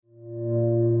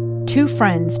Two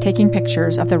friends taking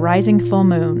pictures of the rising full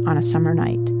moon on a summer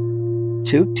night.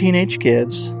 Two teenage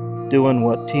kids doing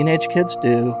what teenage kids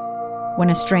do. When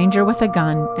a stranger with a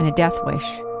gun and a death wish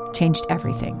changed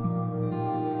everything.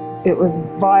 It was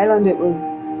violent, it was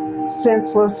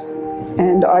senseless,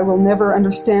 and I will never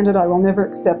understand it, I will never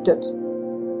accept it.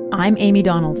 I'm Amy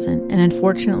Donaldson, and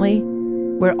unfortunately,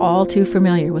 we're all too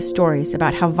familiar with stories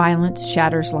about how violence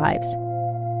shatters lives.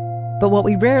 But what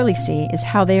we rarely see is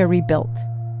how they are rebuilt.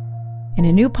 In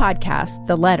a new podcast,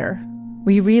 The Letter,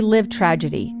 we relive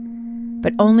tragedy,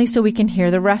 but only so we can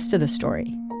hear the rest of the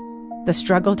story. The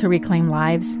struggle to reclaim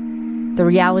lives, the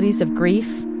realities of grief,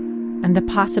 and the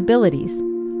possibilities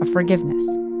of forgiveness.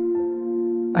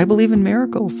 I believe in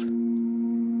miracles.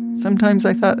 Sometimes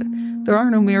I thought, there are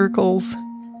no miracles.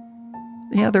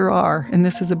 Yeah, there are, and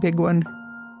this is a big one.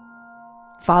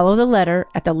 Follow The Letter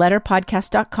at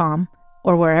theletterpodcast.com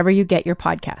or wherever you get your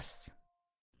podcasts.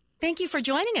 Thank you for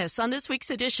joining us on this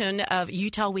week's edition of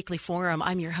Utah Weekly Forum.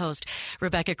 I'm your host,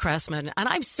 Rebecca Cressman, and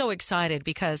I'm so excited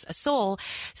because Soul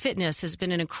Fitness has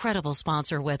been an incredible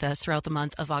sponsor with us throughout the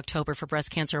month of October for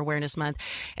Breast Cancer Awareness Month,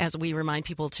 as we remind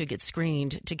people to get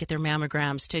screened, to get their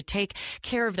mammograms, to take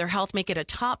care of their health, make it a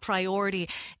top priority,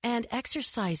 and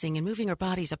exercising and moving our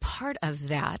bodies a part of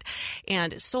that.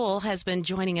 And Soul has been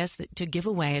joining us to give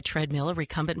away a treadmill, a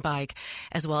recumbent bike,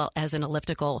 as well as an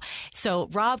elliptical. So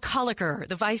Rob Colliker,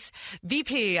 the Vice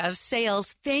VP of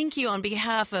Sales, thank you on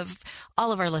behalf of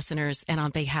all of our listeners and on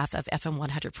behalf of FM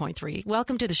 100.3.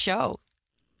 Welcome to the show.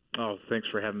 Oh, thanks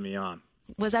for having me on.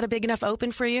 Was that a big enough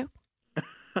open for you?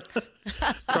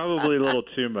 Probably a little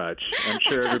too much. I'm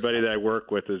sure everybody that I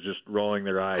work with is just rolling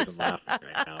their eyes and laughing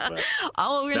right now.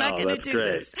 But we're not going to do great.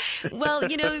 this. Well,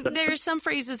 there are some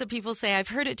phrases that people say, I've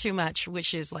heard it too much,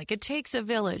 which is like, it takes a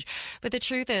village. But the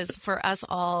truth is, for us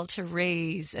all to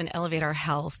raise and elevate our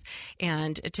health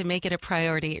and to make it a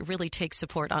priority, it really takes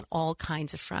support on all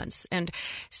kinds of fronts. And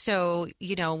so,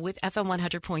 with FM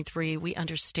 100.3, we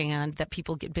understand that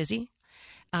people get busy.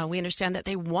 We understand that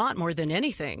they want more than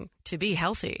anything to be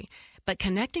healthy, but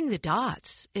connecting the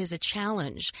dots is a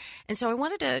challenge. And so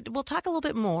we'll talk a little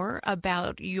bit more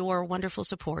about your wonderful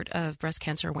support of Breast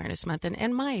Cancer Awareness Month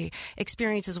and my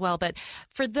experience as well. But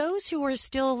for those who are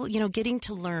still, getting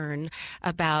to learn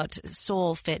about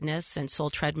Soul Fitness and Soul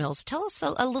Treadmills, tell us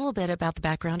a little bit about the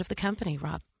background of the company,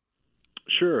 Rob.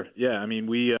 Sure. Yeah. I mean,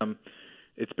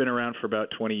 it's been around for about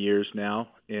 20 years now,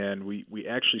 and we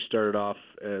actually started off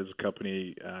as a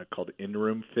company called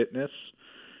In-Room Fitness.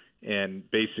 And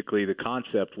basically the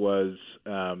concept was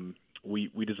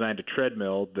we designed a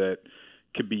treadmill that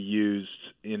could be used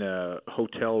in a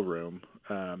hotel room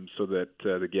so that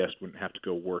the guest wouldn't have to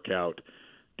go work out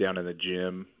down in the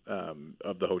gym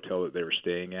of the hotel that they were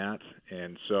staying at.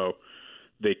 And so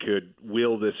they could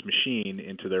wheel this machine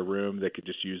into their room. They could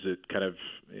just use it kind of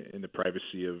in the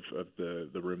privacy of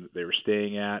the room that they were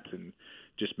staying at, and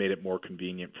just made it more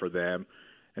convenient for them.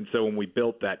 And so when we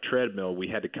built that treadmill, we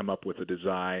had to come up with a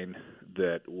design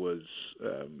that was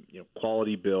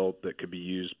quality built, that could be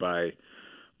used by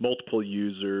multiple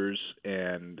users,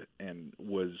 and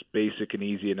was basic and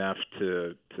easy enough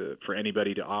for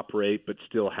anybody to operate, but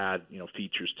still had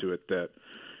features to it that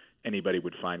anybody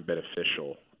would find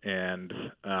beneficial. And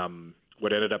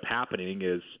what ended up happening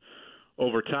is,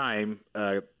 over time,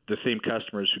 the same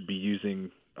customers who'd be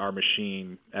using our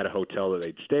machine at a hotel that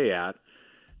they'd stay at,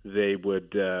 they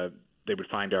would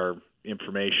find our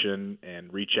information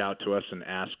and reach out to us and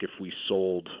ask if we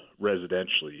sold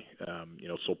residentially,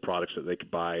 sold products that they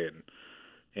could buy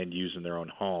and use in their own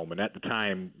home. And at the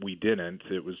time, we didn't.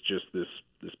 It was just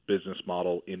this business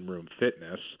model, In-Room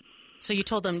Fitness. So you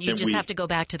told them you just have to go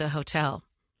back to the hotel.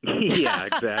 Yeah,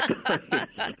 exactly.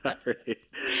 Sorry.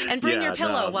 And bring your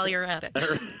pillow while you're at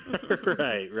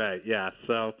it. Right. Yeah.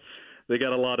 So they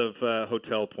got a lot of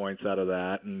hotel points out of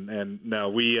that, and no,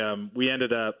 we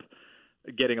ended up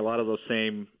getting a lot of those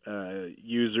same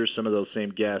users, some of those same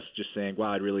guests, just saying,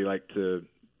 "Wow, I'd really like to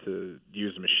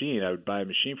use a machine. I would buy a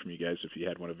machine from you guys if you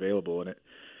had one available." And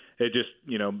it just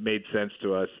made sense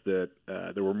to us that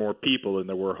there were more people than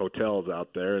there were hotels out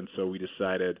there, and so we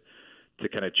decided to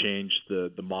kind of change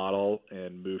the model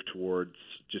and move towards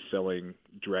just selling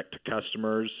direct to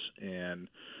customers. And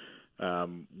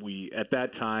we, at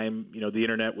that time, the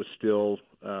internet was still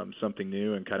something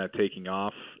new and kind of taking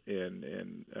off,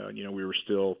 and we were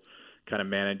still kind of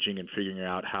managing and figuring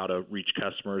out how to reach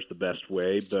customers the best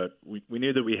way. But we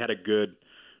knew that we had a good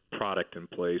product in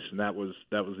place, and that was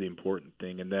the important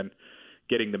thing. And then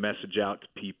getting the message out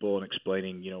to people and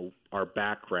explaining, our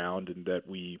background, and that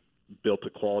we built a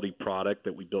quality product,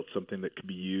 that we built something that could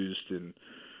be used in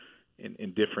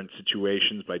in different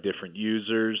situations by different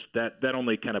users. That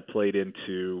only kind of played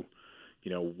into,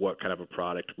 what kind of a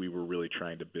product we were really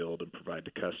trying to build and provide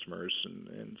to customers.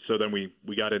 And so then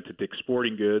we got into Dick's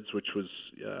Sporting Goods, which was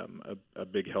a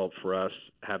big help for us,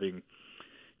 having,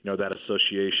 that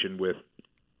association with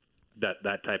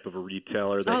that type of a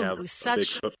retailer. They have a big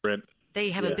footprint. They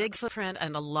have a big footprint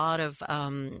and a lot of,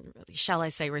 shall I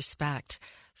say, respect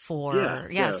for,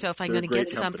 so if I'm going to get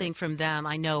something from them,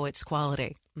 I know it's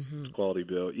quality. Mm-hmm. It's quality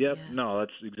built. Yep. Yeah. No,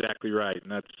 that's exactly right.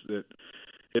 And that's it.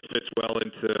 It fits well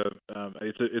into,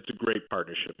 it's a great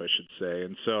partnership, I should say.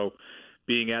 And so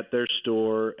being at their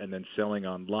store and then selling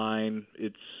online,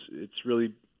 it's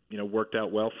really, worked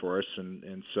out well for us.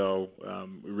 And so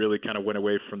we really kind of went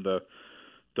away from the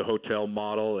hotel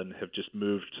model and have just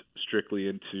moved strictly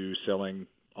into selling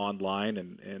online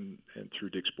and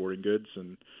through Dick's Sporting Goods.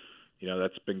 And,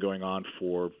 that's been going on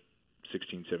for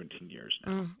 16, 17 years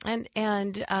now.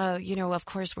 And of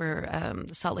course, we're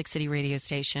the Salt Lake City radio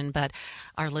station, but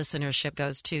our listenership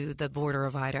goes to the border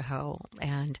of Idaho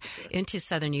and into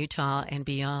southern Utah and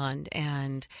beyond.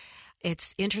 And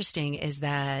it's interesting is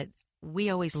that we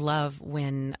always love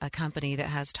when a company that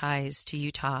has ties to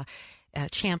Utah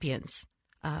champions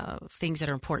things that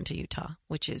are important to Utah,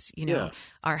 which is,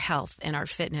 our health and our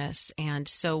fitness. And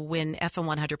so when FM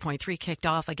 100.3 kicked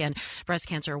off, again, Breast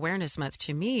Cancer Awareness Month,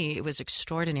 to me, it was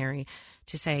extraordinary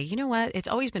to say, you know what, it's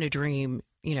always been a dream,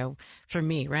 for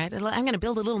me, right? I'm going to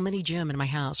build a little mini gym in my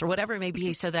house or whatever it may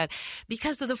be so that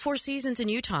because of the 4 seasons in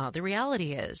Utah, the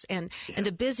reality is, and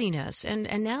the busyness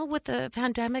and now with the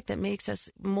pandemic that makes us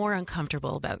more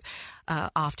uncomfortable about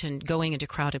often going into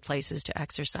crowded places to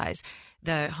exercise,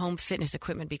 the home fitness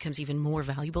equipment becomes even more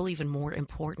valuable, even more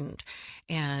important.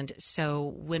 And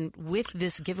so with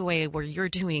this giveaway where you're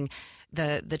doing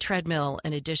the treadmill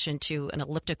in addition to an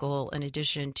elliptical, in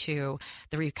addition to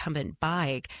the recumbent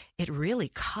bike, it really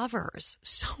covers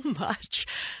so much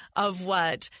of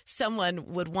what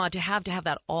someone would want to have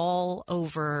that all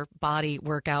over body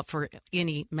workout for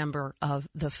any member of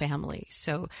the family.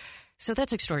 So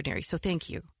that's extraordinary. So thank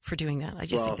you for doing that. I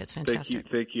just think that's fantastic.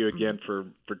 Thank you again for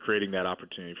creating that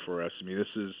opportunity for us. I mean, this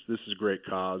is a great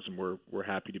cause, and we're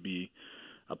happy to be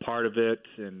a part of it.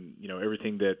 And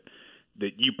everything that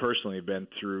you personally have been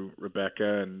through,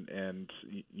 Rebecca, and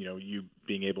you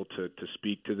being able to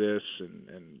speak to this and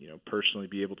personally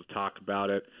be able to talk about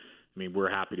it. I mean, we're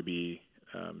happy to be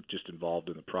just involved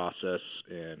in the process,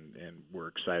 and we're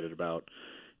excited about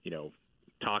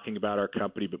talking about our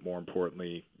company, but more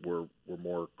importantly, we're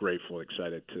more grateful and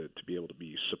excited to be able to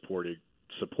be supportive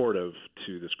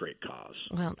to this great cause.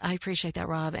 Well, I appreciate that,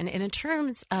 Rob. And in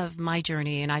terms of my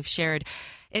journey, and I've shared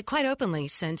it quite openly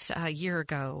since a year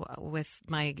ago with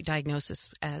my diagnosis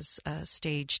as a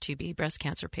stage 2B breast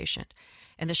cancer patient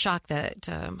and the shock that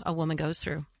a woman goes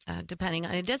through, depending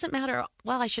on, it doesn't matter,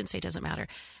 well, I shouldn't say it doesn't matter,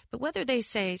 but whether they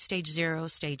say stage 0,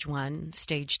 stage 1,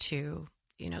 stage 2,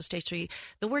 stage 3,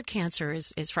 the word cancer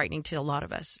is frightening to a lot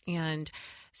of us. And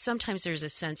sometimes there's a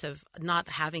sense of not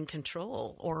having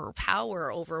control or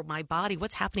power over my body,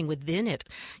 what's happening within it.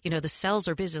 The cells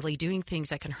are busily doing things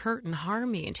that can hurt and harm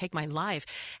me and take my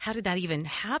life. How did that even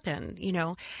happen?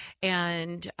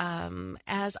 And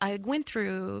as I went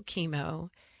through chemo,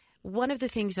 one of the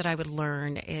things that I would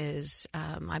learn is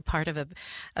I'm part of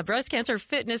a breast cancer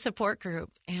fitness support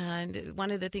group. And one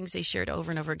of the things they shared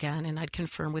over and over again, and I'd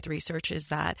confirm with research, is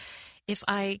that if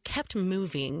I kept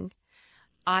moving,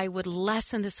 I would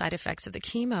lessen the side effects of the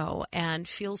chemo and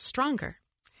feel stronger.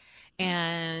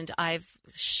 And I've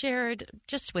shared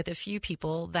just with a few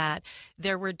people that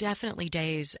there were definitely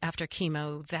days after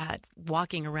chemo that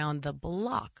walking around the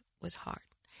block was hard.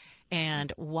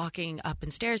 And walking up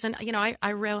and stairs. And,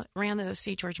 I ran the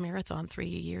St. George Marathon 3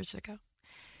 years ago.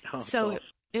 Oh, so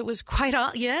it was quite,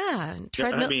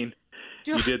 treadmill. I mean,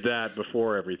 you did that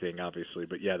before everything, obviously.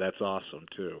 But, yeah, that's awesome,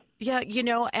 too. Yeah,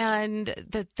 and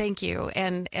thank you.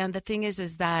 And the thing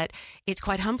is that it's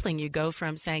quite humbling. You go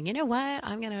from saying, you know what,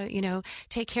 I'm going to,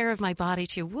 take care of my body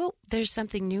to, whoa, there's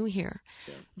something new here.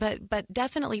 Yeah. But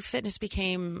definitely fitness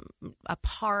became a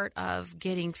part of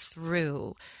getting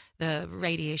through the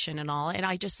radiation and all. And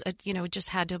I just, just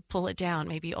had to pull it down.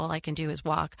 Maybe all I can do is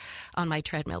walk on my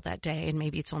treadmill that day, and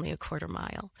maybe it's only a quarter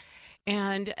mile.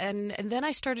 And then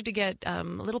I started to get a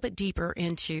little bit deeper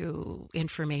into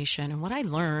information. And what I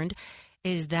learned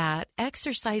is that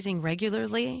exercising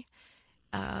regularly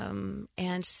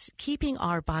and keeping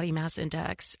our body mass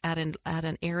index at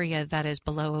an area that is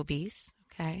below obese,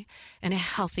 okay, in a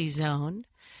healthy zone,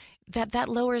 that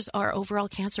lowers our overall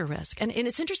cancer risk. And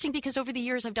it's interesting because over the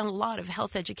years, I've done a lot of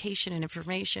health education and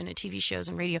information and TV shows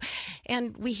and radio.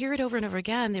 And we hear it over and over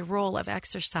again, the role of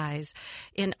exercise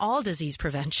in all disease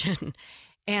prevention.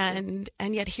 And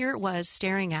yet here it was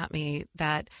staring at me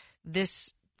that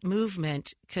this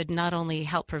movement could not only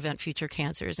help prevent future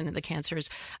cancers and the cancers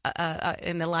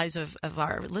in the lives of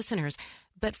our listeners,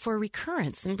 but for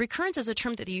recurrence. And recurrence is a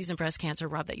term that they use in breast cancer,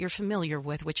 Rob, that you're familiar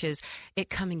with, which is it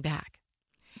coming back.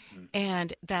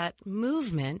 And that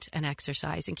movement and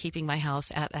exercise and keeping my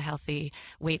health at a healthy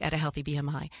weight, at a healthy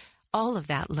BMI, all of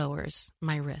that lowers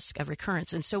my risk of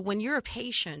recurrence. And so when you're a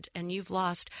patient and you've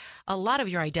lost a lot of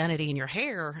your identity and your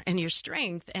hair and your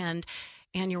strength, and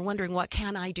you're wondering, what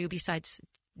can I do besides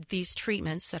these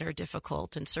treatments that are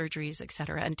difficult and surgeries, et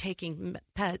cetera, and taking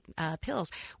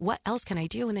pills, what else can I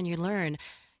do? And then you learn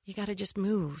you got to just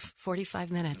move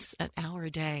 45 minutes, an hour a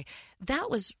day. That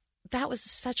was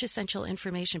such essential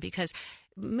information, because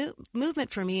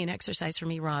movement for me and exercise for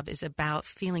me, Rob, is about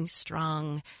feeling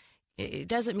strong. It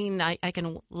doesn't mean I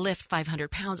can lift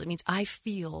 500 pounds. It means I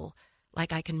feel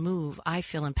like I can move. I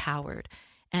feel empowered.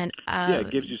 And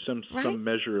it gives you some right?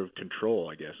 measure of control,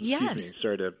 I guess. Yes. Excuse me,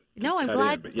 sorry to no, I'm cut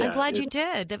glad. in, I'm glad you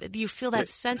did. You feel that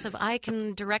sense of I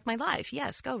can direct my life.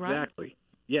 Yes, go, Rob. Exactly.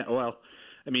 Yeah. Well,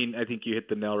 I mean, I think you hit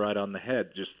the nail right on the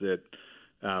head. Just that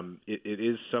it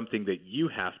is something that you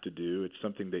have to do. It's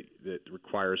something that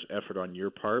requires effort on your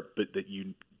part, but that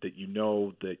you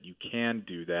know that you can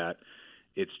do that.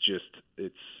 It's just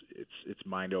it's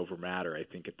mind over matter, I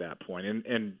think, at that point.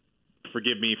 And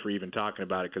forgive me for even talking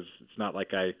about it, because it's not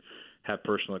like I have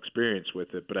personal experience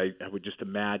with it, but I would just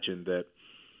imagine that,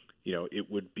 it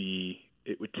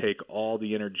would take all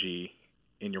the energy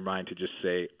in your mind to just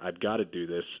say, I've got to do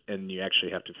this, and you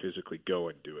actually have to physically go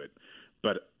and do it.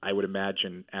 But I would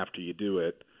imagine after you do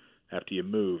it, after you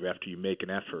move, after you make an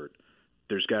effort,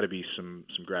 there's got to be some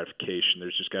gratification.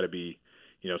 There's just got to be,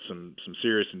 some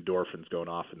serious endorphins going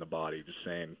off in the body, just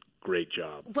saying, great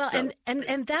job. Well,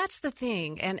 and that's the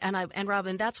thing. And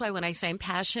Robin, that's why when I say I'm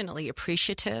passionately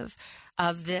appreciative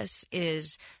of this,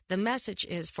 is the message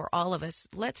is for all of us.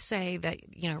 Let's say that,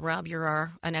 Rob,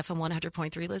 you're an FM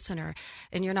 100.3 listener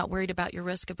and you're not worried about your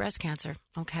risk of breast cancer.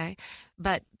 Okay.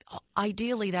 But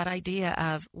ideally, that idea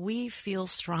of we feel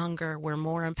stronger, we're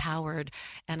more empowered,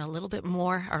 and a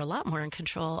lot more in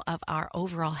control of our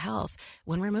overall health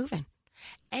when we're moving.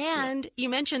 And you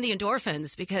mentioned the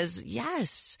endorphins, because,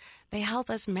 yes, they help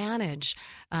us manage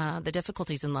the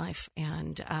difficulties in life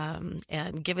and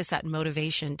give us that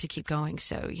motivation to keep going.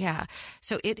 So, yeah.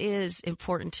 So it is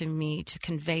important to me to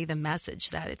convey the message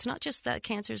that it's not just that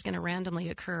cancer is going to randomly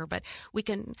occur, but we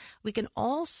can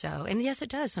also, and yes, it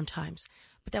does sometimes,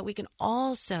 but that we can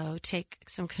also take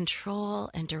some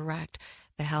control and direct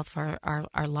the health of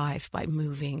our life by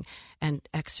moving and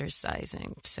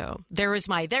exercising. So there is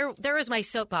my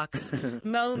soapbox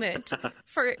moment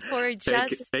for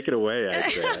just take it away. I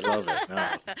say. I love it.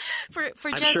 No. for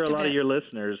I'm just sure a lot of your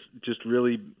listeners just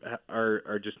really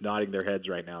are just nodding their heads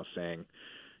right now, saying,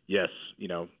 yes,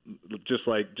 just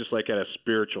like at a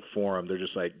spiritual forum, they're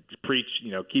just like, preach,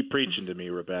 keep preaching to me,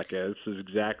 Rebecca. This is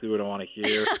exactly what I want to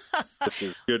hear. This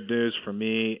is good news for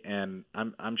me, and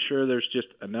I'm sure there's just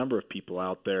a number of people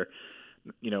out there,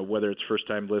 whether it's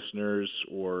first-time listeners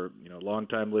or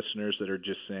long-time listeners, that are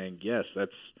just saying, yes,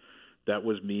 that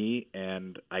was me,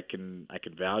 and I can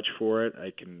vouch for it.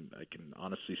 I can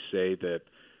honestly say that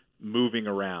moving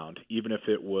around, even if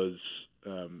it was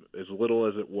as little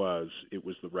as it was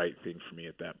the right thing for me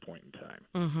at that point in time.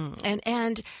 Mm-hmm.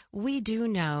 And we do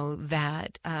know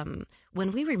that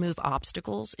when we remove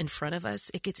obstacles in front of us,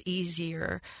 it gets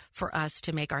easier for us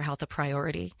to make our health a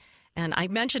priority. And I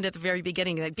mentioned at the very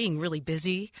beginning that being really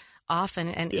busy often,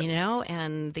 and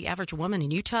and the average woman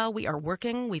in Utah, we are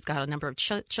working. We've got a number of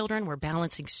children. We're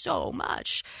balancing so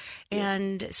much,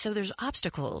 and so there's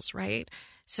obstacles, right?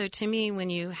 So to me, when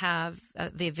you have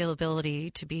the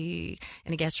availability to be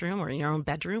in a guest room or in your own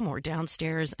bedroom or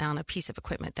downstairs on a piece of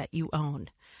equipment that you own,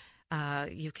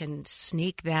 you can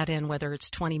sneak that in, whether it's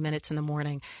 20 minutes in the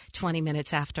morning, 20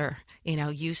 minutes after,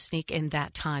 you sneak in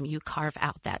that time, you carve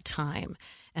out that time,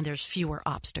 and there's fewer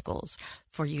obstacles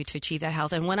for you to achieve that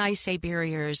health. And when I say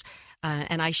barriers,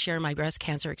 and I share my breast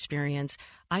cancer experience,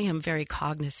 I am very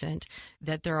cognizant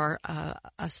that there are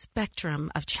a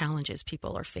spectrum of challenges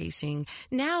people are facing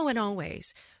now and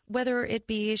always, whether it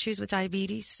be issues with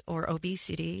diabetes or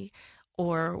obesity,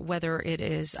 or whether it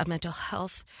is a mental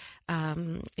health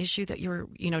issue that you're,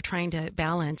 trying to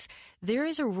balance. There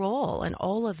is a role in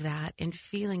all of that in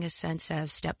feeling a sense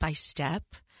of step by step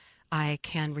I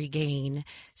can regain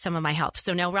some of my health.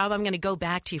 So now, Rob, I'm going to go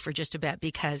back to you for just a bit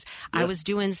because I was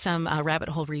doing some rabbit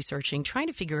hole researching, trying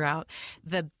to figure out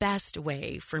the best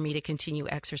way for me to continue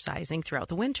exercising throughout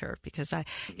the winter because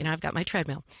I've got my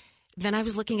treadmill. Then I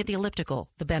was looking at the elliptical,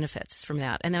 the benefits from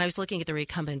that. And then I was looking at the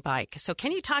recumbent bike. So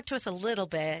can you talk to us a little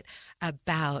bit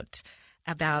about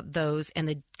those and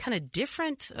the kind of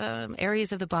different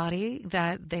areas of the body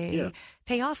that they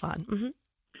pay off on? Mm-hmm.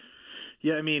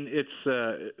 Yeah, I mean, it's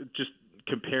just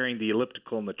comparing the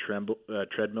elliptical and the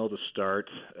treadmill to start.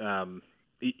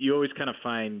 You always kind of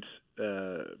find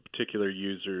particular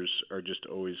users are just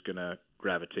always going to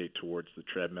gravitate towards the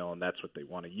treadmill, and that's what they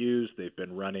want to use. They've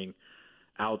been running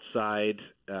outside.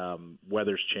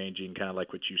 Weather's changing, kind of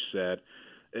like what you said.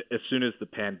 As soon as the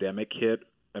pandemic hit,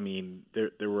 I mean,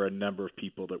 there were a number of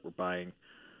people that were buying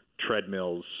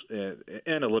treadmills and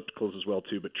ellipticals as well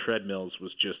too, but treadmills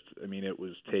was just, I mean, it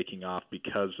was taking off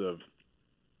because of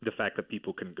the fact that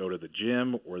people couldn't go to the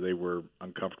gym or they were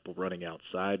uncomfortable running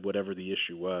outside, whatever the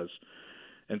issue was.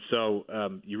 And so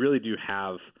you really do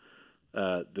have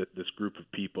this group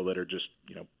of people that are just,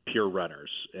 pure runners,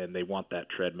 and they want that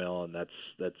treadmill, and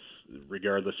that's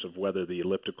regardless of whether the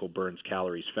elliptical burns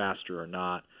calories faster or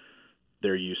not.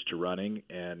 They're used to running,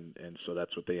 and so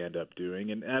that's what they end up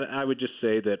doing. And I would just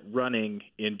say that running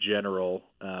in general,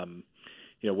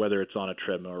 whether it's on a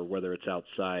treadmill or whether it's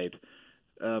outside,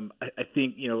 I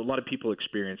think a lot of people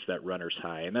experience that runner's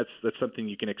high, and that's something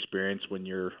you can experience when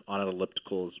you're on an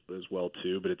elliptical as well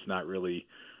too. But it's not really,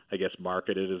 I guess,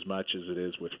 marketed as much as it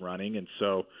is with running. And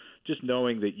so just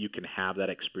knowing that you can have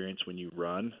that experience when you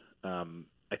run,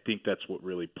 I think that's what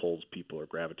really pulls people or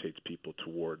gravitates people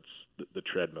towards the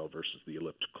treadmill versus the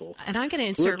elliptical. And I'm going to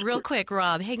insert real quick,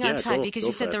 Rob. Hang on tight because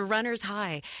you said ahead. the runner's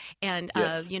high. And,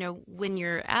 when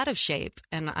you're out of shape,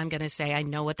 and I'm going to say I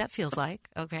know what that feels like,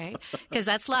 okay? Because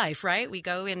that's life, right? We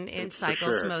go in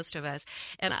cycles, most of us.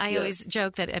 And I always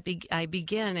joke that I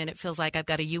begin and it feels like I've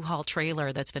got a U-Haul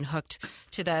trailer that's been hooked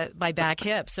to my back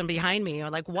hips and behind me. Or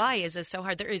like, why is this so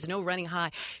hard? There is no running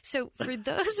high. So for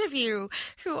those of you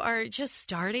who are just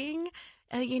starting,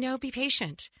 be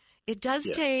patient. It does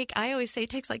take, I always say it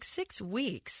takes like 6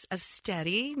 weeks of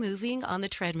steady moving on the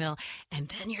treadmill, and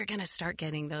then you're going to start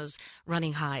getting those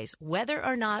running highs. Whether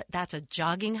or not that's a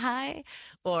jogging high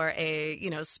or a,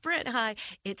 sprint high,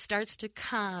 it starts to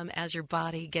come as your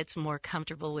body gets more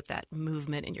comfortable with that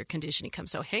movement and your conditioning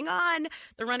comes. So hang on,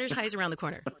 the runner's high is around the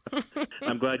corner.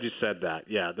 I'm glad you said that.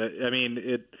 Yeah,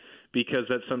 because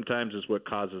that sometimes is what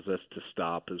causes us to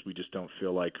stop, is we just don't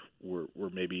feel like we're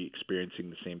maybe experiencing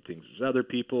the same things as other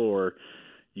people, or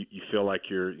you feel like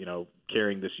you're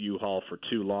carrying this U-Haul for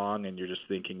too long and you're just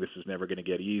thinking this is never going to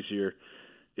get easier.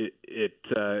 It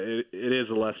is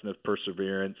a lesson of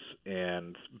perseverance,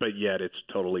 but yet it's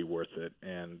totally worth it.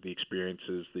 And the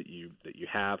experiences that you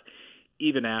have,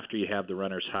 even after you have the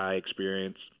runner's high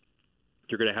experience,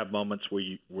 you're going to have moments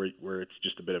where it's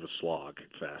just a bit of a slog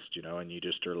fest, and you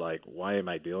just are like, why am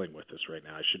I dealing with this right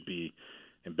now? I should be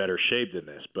in better shape than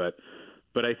this. But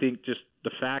I think just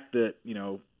the fact that,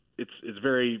 it's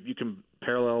very, you can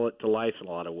parallel it to life in a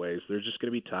lot of ways. There's just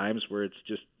going to be times where it's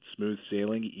just smooth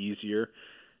sailing, easier,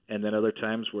 and then other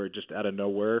times where just out of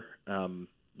nowhere,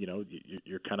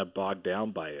 you're kind of bogged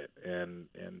down by it, and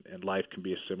life can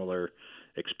be a similar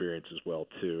experience as well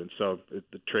too. And so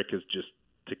the trick is just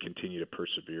to continue to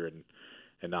persevere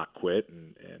and not quit,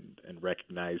 and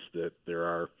recognize that there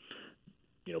are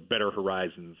better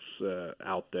horizons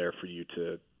out there for you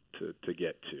to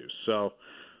get to. So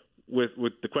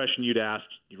with the question you'd asked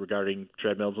regarding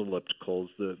treadmills and ellipticals,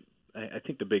 I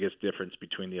think the biggest difference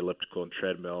between the elliptical and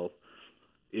treadmill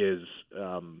is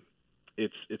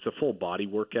it's a full body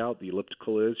workout. The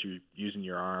elliptical is you're using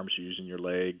your arms, you're using your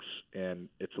legs, and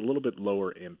it's a little bit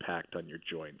lower impact on your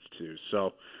joints too.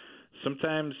 So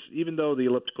sometimes, even though the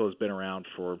elliptical has been around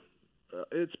for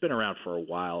a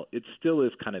while, it still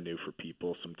is kind of new for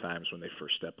people sometimes when they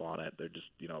first step on it. They're just,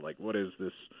 like, what is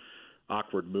this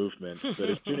awkward movement? But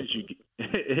as soon as you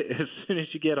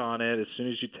get on it, as soon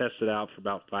as you test it out for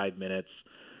about 5 minutes,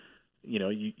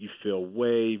 you feel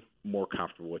way more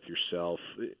comfortable with yourself.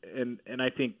 And I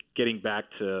think getting back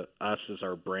to us as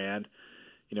our brand,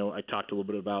 I talked a little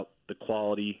bit about the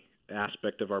quality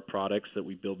aspect of our products, that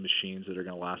we build machines that are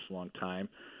going to last a long time.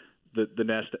 The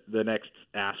next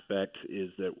aspect is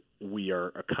that we are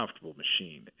a comfortable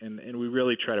machine, and we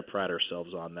really try to pride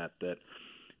ourselves on that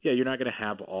you're not going to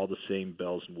have all the same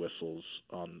bells and whistles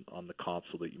on the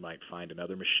console that you might find in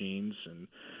other machines, and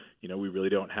we really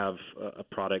don't have a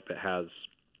product that has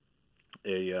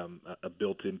a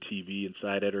built-in TV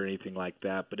inside it or anything like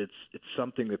that, but it's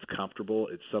something that's comfortable.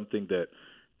 It's something that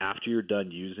after you're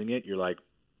done using it, you're like, wow, this is really comfortable. And so I think getting back to us as our brand, I think the biggest difference between the elliptical and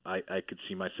treadmill is I could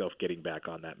see myself getting back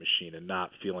on that machine and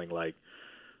not feeling like,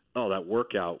 oh, that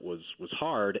workout was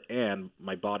hard and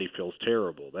my body feels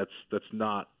terrible. That's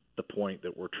not the point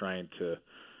that we're trying to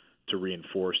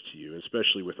reinforce to you,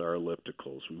 especially with our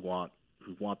ellipticals. We want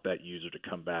that user to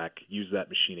come back, use that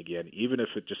machine again, even if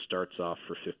it just starts off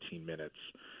for 15 minutes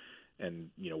and,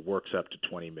 works up to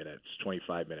 20 minutes,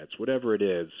 25 minutes, whatever it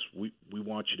is. We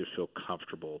want you to feel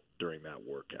comfortable during that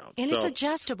workout. And it's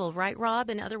adjustable, right, Rob?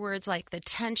 In other words, like the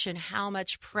tension, how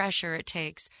much pressure it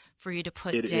takes for you to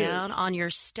put down on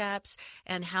your steps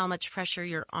and how much pressure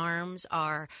your arms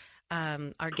are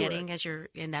getting as you're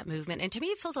in that movement. And to me,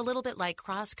 it feels a little bit like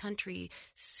cross-country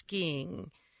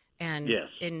skiing. And yes.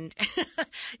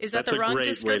 Is that the wrong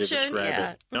description?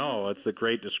 Yeah. No, it's a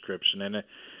great description. And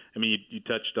I mean, you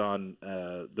touched on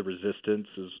the resistance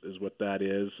is what that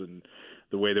is, and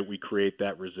the way that we create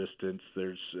that resistance.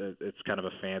 It's kind of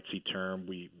a fancy term.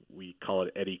 We call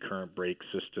it eddy current brake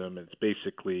system. And it's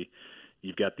basically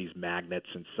you've got these magnets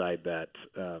inside that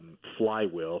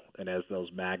flywheel, and as those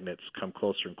magnets come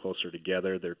closer and closer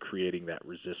together, they're creating that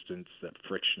resistance, that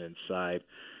friction inside.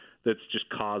 That's just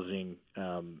causing,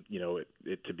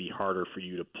 it to be harder for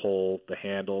you to pull the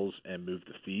handles and move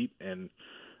the feet. And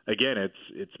again,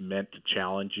 it's meant to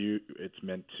challenge you. It's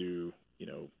meant to,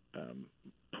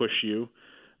 push you.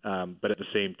 But at the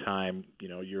same time,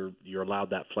 you're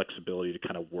allowed that flexibility to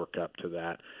kind of work up to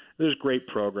that. There's great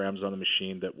programs on the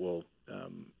machine that will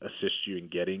assist you in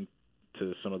getting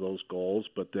to some of those goals.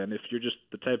 But then if you're just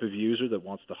the type of user that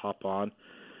wants to hop on,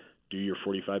 do your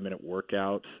 45-minute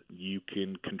workout, you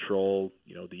can control,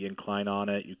 the incline on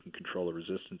it. You can control the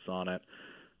resistance on it.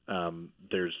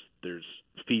 There's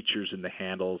features in the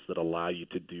handles that allow you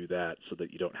to do that so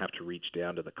that you don't have to reach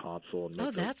down to the console and make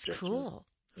those that's adjustments. Cool.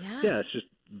 Yeah. Yeah, it's just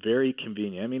very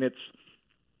convenient. I mean,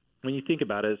 when you think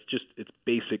about it, it's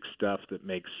basic stuff that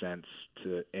makes sense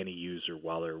to any user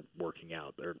while they're working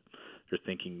out. They're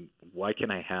thinking, why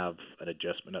can I have an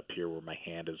adjustment up here where my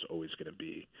hand is always going to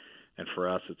be? And for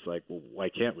us, it's like, well, why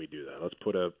can't we do that? Let's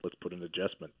put an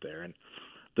adjustment there. And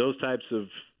those types of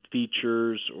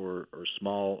features or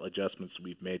small adjustments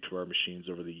we've made to our machines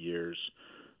over the years,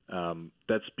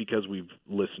 that's because we've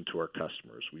listened to our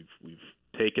customers. We've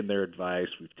taken their advice,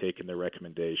 we've taken their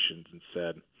recommendations, and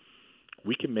said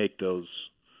we can make those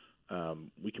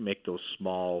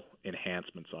small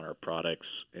enhancements on our products,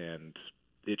 and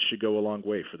it should go a long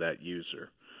way for that user.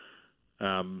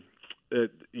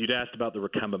 You'd asked about the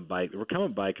recumbent bike. The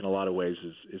recumbent bike, in a lot of ways,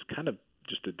 is kind of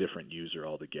just a different user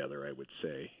altogether, I would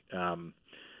say.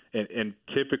 And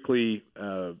typically,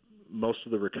 most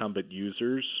of the recumbent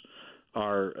users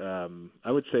are,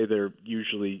 I would say, they're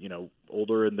usually,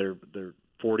 older in their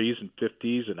 40s and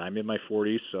 50s, and I'm in my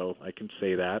 40s, so I can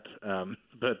say that.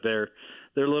 But they're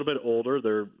a little bit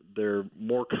older. They're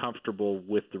more comfortable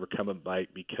with the recumbent bike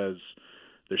because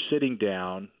they're sitting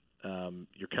down.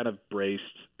 You're kind of braced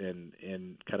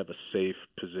in kind of a safe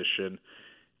position,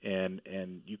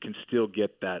 and you can still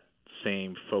get that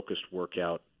same focused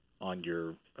workout on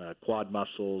your quad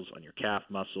muscles, on your calf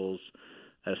muscles.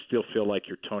 Still feel like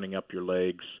you're toning up your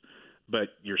legs, but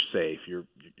you're safe.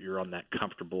 You're on that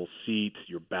comfortable seat.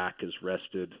 Your back is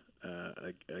rested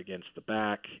against the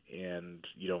back, and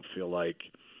you don't feel like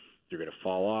you're going to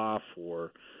fall off.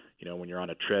 Or, when you're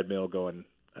on a treadmill going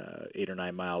 8 or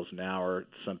 9 miles an hour,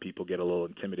 some people get a little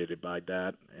intimidated by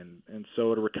that, and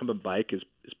so a recumbent bike is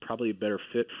probably a better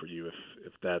fit for you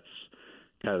if that's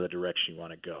kind of the direction you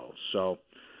want to go. So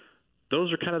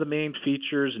those are kind of the main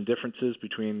features and differences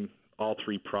between all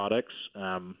three products.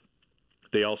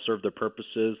 They all serve their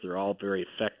purposes. They're all very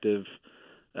effective.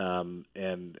 And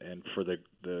for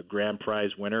the grand prize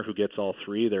winner who gets all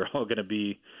three, they're all going to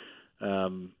be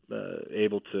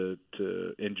able to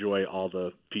enjoy all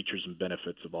the features and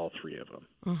benefits of all three of them.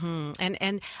 Mm-hmm.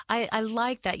 And I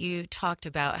like that you talked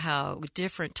about how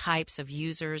different types of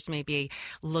users may be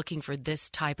looking for this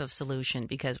type of solution,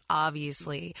 because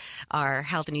obviously our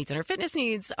health needs and our fitness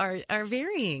needs are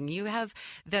varying. You have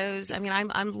those. I mean,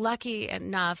 I'm lucky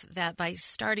enough that by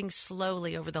starting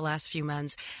slowly over the last few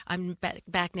months, I'm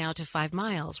back now to 5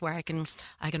 miles where I can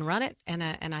run it and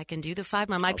I can do the 5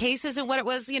 mile. My pace isn't what it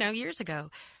was, years ago,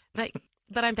 but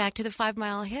I'm back to the 5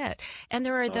 mile hit. And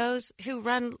there are those who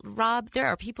run, Rob, there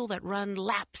are people that run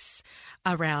laps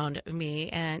around me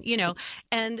and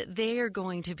they are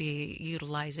going to be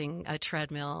utilizing a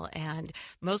treadmill and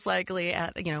most likely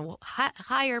at,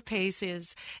 higher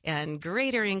paces and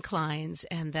greater inclines.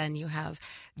 And then you have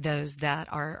those that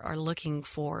are looking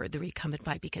for the recumbent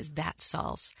bike because that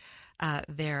solves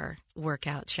their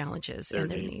workout challenges and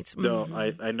their needs. No,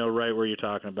 I know right where you're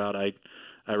talking about.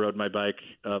 I rode my bike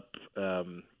up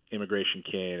Immigration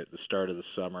Cane at the start of the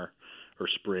summer or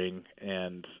spring,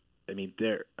 and I mean,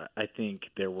 I think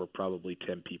there were probably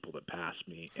 10 people that passed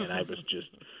me, and I was just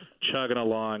chugging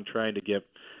along, trying to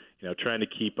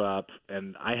keep up.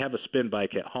 And I have a spin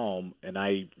bike at home, and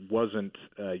I wasn't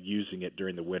using it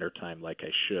during the wintertime like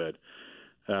I should.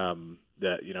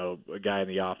 A guy in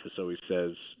the office always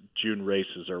says June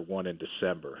races are won in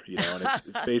December, and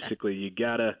it's basically you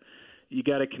gotta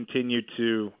continue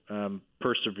to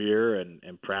persevere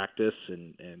and practice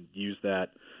and use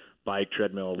that bike,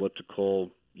 treadmill,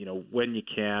 elliptical, when you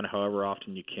can, however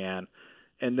often you can.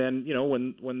 And then,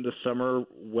 when the summer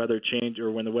weather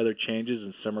when the weather changes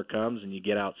and summer comes and you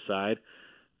get outside,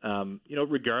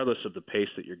 regardless of the pace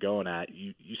that you're going at,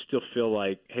 you still feel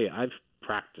like, hey, I've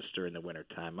practiced during the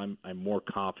wintertime. I'm more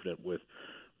confident with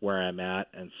where I'm at,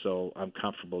 and so I'm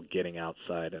comfortable getting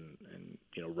outside and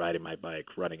riding my bike,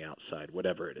 running outside,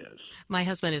 whatever it is. My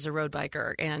husband is a road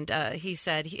biker, and he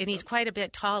said, and he's quite a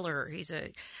bit taller. He's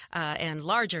and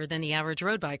larger than the average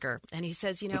road biker, and he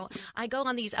says, I go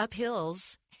on these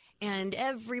uphills. And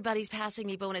everybody's passing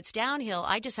me, but when it's downhill,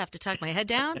 I just have to tuck my head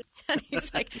down. And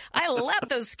he's like, I love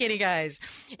those skinny guys.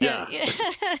 Yeah.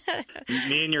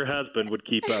 Me and your husband would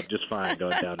keep up just fine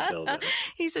going downhill.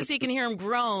 He says he can hear him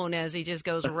groan as he just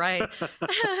goes right.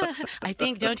 I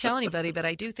think, don't tell anybody, but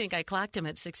I do think I clocked him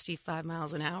at 65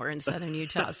 miles an hour in southern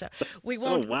Utah. So we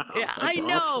won't. Oh, wow. Yeah, I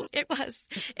know. It was.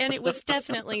 And it was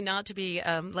definitely not to be,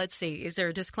 let's see, is there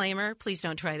a disclaimer? Please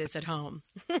don't try this at home.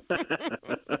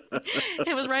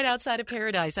 It was right outside of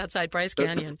Paradise, outside Bryce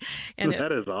Canyon. And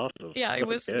that is awesome. Yeah, it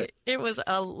was. Okay. It was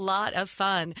a lot of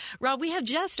fun. Rob, we have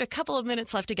just a couple of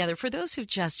minutes left together. For those who've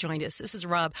just joined us, this is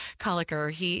Rob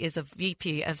Colliker. He is a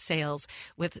VP of Sales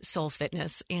with Soul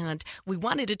Fitness, and we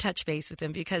wanted to touch base with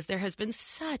him because there has been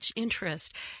such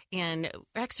interest in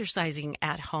exercising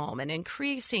at home and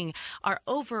increasing our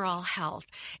overall health.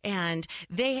 And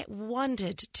they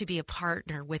wanted to be a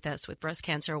partner with us with Breast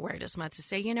Cancer Awareness Month to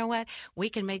say, you know what, we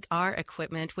can make our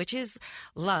equipment, which is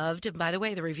loved. And by the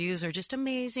way, the reviews are just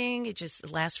amazing. It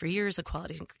just lasts for years. The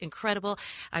quality is incredible.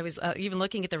 I was even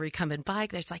looking at the recumbent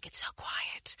bike. There's like, it's so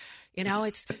quiet.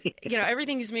 It's,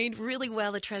 everything is made really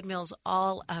well. The treadmills,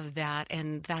 all of that.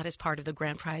 And that is part of the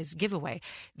grand prize giveaway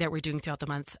that we're doing throughout the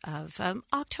month of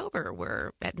October.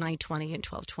 We're at 9:20 and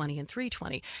 12:20 and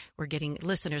 3:20. We're getting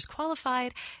listeners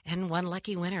qualified, and one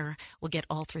lucky winner will get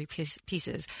all three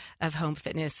pieces of home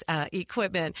fitness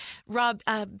equipment. Rob,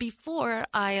 before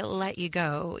I let you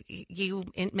go, you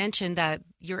mentioned that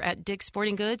you're at Dick's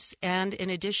Sporting Goods and in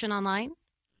addition online?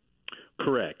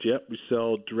 Correct. Yep. We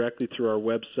sell directly through our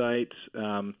website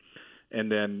and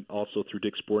then also through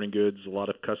Dick's Sporting Goods. A lot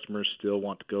of customers still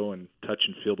want to go and touch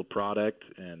and feel the product,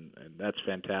 and that's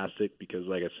fantastic because,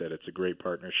 like I said, it's a great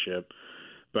partnership.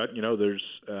 But, there's,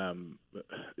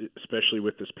 especially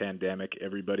with this pandemic,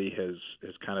 everybody has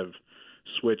kind of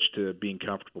switched to being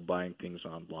comfortable buying things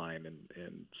online.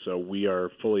 And so we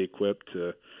are fully equipped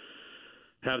to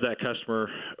have that customer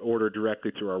order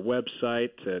directly through our website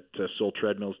at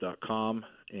soultreadmills.com,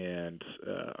 and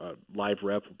a live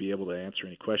rep will be able to answer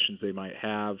any questions they might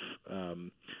have,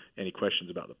 any questions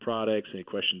about the products, any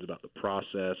questions about the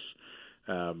process.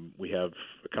 We have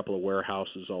a couple of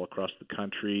warehouses all across the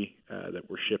country that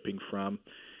we're shipping from.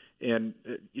 And,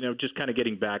 just kind of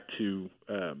getting back to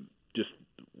just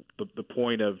the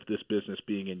point of this business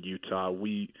being in Utah,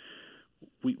 we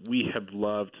have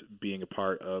loved being a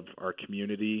part of our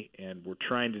community, and we're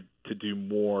trying to do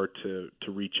more to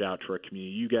reach out to our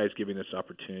community. You guys giving this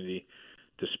opportunity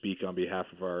to speak on behalf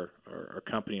of our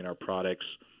company and our products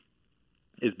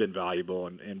has been valuable,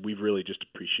 and we've really just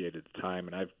appreciated the time,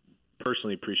 and I've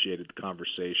personally appreciated the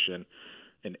conversation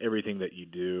and everything that you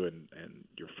do and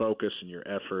your focus and your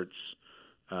efforts.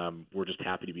 We're just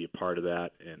happy to be a part of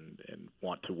that and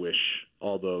want to wish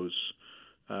all those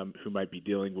who might be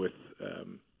dealing with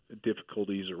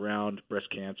difficulties around breast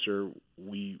cancer,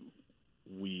 we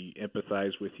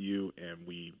empathize with you and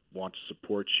we want to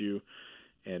support you.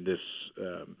 And this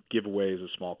giveaway is a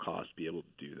small cost to be able to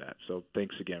do that. So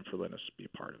thanks again for letting us be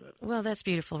a part of it. Well, that's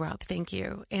beautiful, Rob. Thank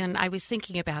you. And I was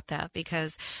thinking about that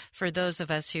because for those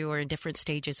of us who are in different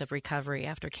stages of recovery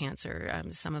after cancer,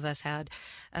 some of us had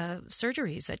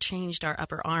surgeries that changed our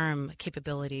upper arm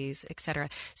capabilities, et cetera.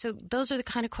 So those are the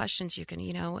kind of questions you can,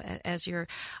 as you're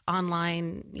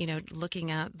online, looking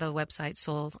at the website,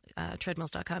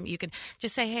 soultreadmills.com, you can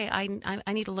just say, hey, I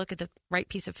need to look at the right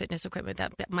piece of fitness equipment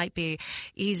that might be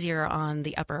easier on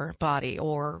the upper body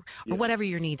or whatever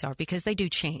your needs are, because they do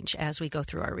change as we go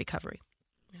through our recovery.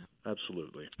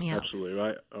 Absolutely. Yeah.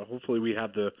 Absolutely. Hopefully we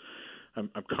have the I'm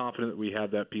confident that we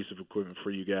have that piece of equipment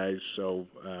for you guys. So,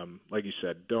 like you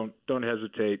said, don't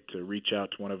hesitate to reach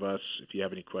out to one of us. If you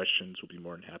have any questions, we'll be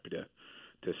more than happy to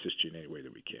assist you in any way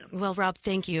that we can. Well, Rob,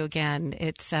 thank you again.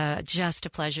 It's just a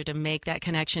pleasure to make that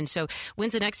connection. So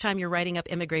when's the next time you're writing up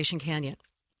Immigration Canyon?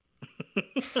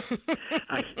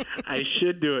 I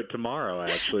should do it tomorrow,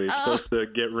 actually. It's supposed to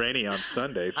get rainy on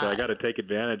Sunday, so I got to take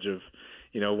advantage of,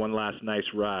 one last nice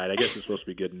ride. I guess it's supposed to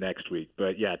be good next week.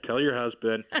 But, yeah, tell your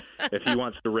husband if he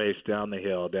wants to race down the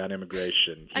hill, down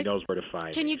Immigration, he knows where to find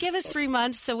me. Can you give us 3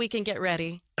 months so we can get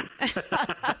ready?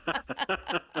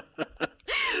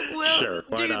 Sure,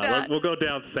 why not? That. We'll go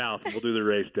down south and we'll do the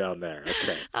race down there.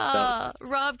 Okay.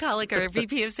 Rob Colliker,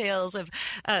 VP of Sales of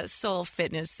Soul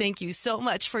Fitness, thank you so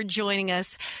much for joining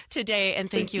us today. And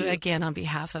thank you again on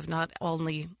behalf of not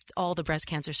only all the breast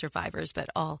cancer survivors, but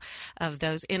all of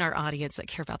those in our audience that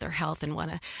care about their health and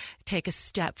want to take a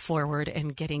step forward in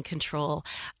getting control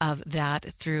of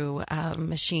that through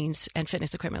machines and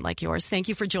fitness equipment like yours. Thank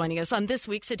you for joining us on this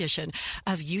week's edition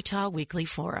of Utah Weekly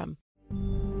Forum.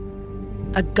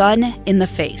 A gun in the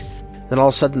face. Then all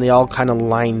of a sudden they all kind of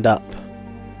lined up.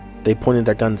 They pointed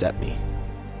their guns at me.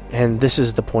 And this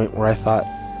is the point where I thought,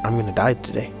 I'm going to die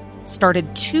today.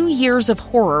 Started 2 years of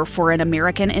horror for an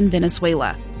American in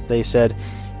Venezuela. They said,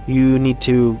 you need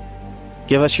to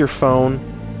give us your phone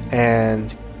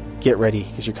and get ready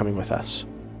because you're coming with us.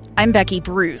 I'm Becky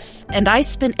Bruce, and I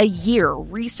spent a year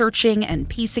researching and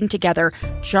piecing together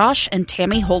Josh and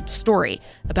Tammy Holt's story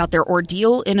about their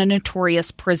ordeal in a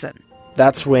notorious prison.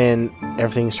 That's when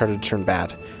everything started to turn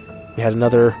bad. We had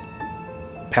another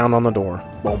pound on the door.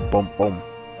 Boom, boom, boom.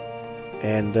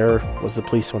 And there was the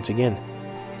police once again.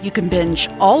 You can binge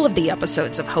all of the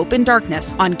episodes of Hope in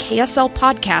Darkness on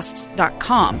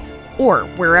KSLPodcasts.com or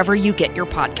wherever you get your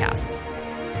podcasts.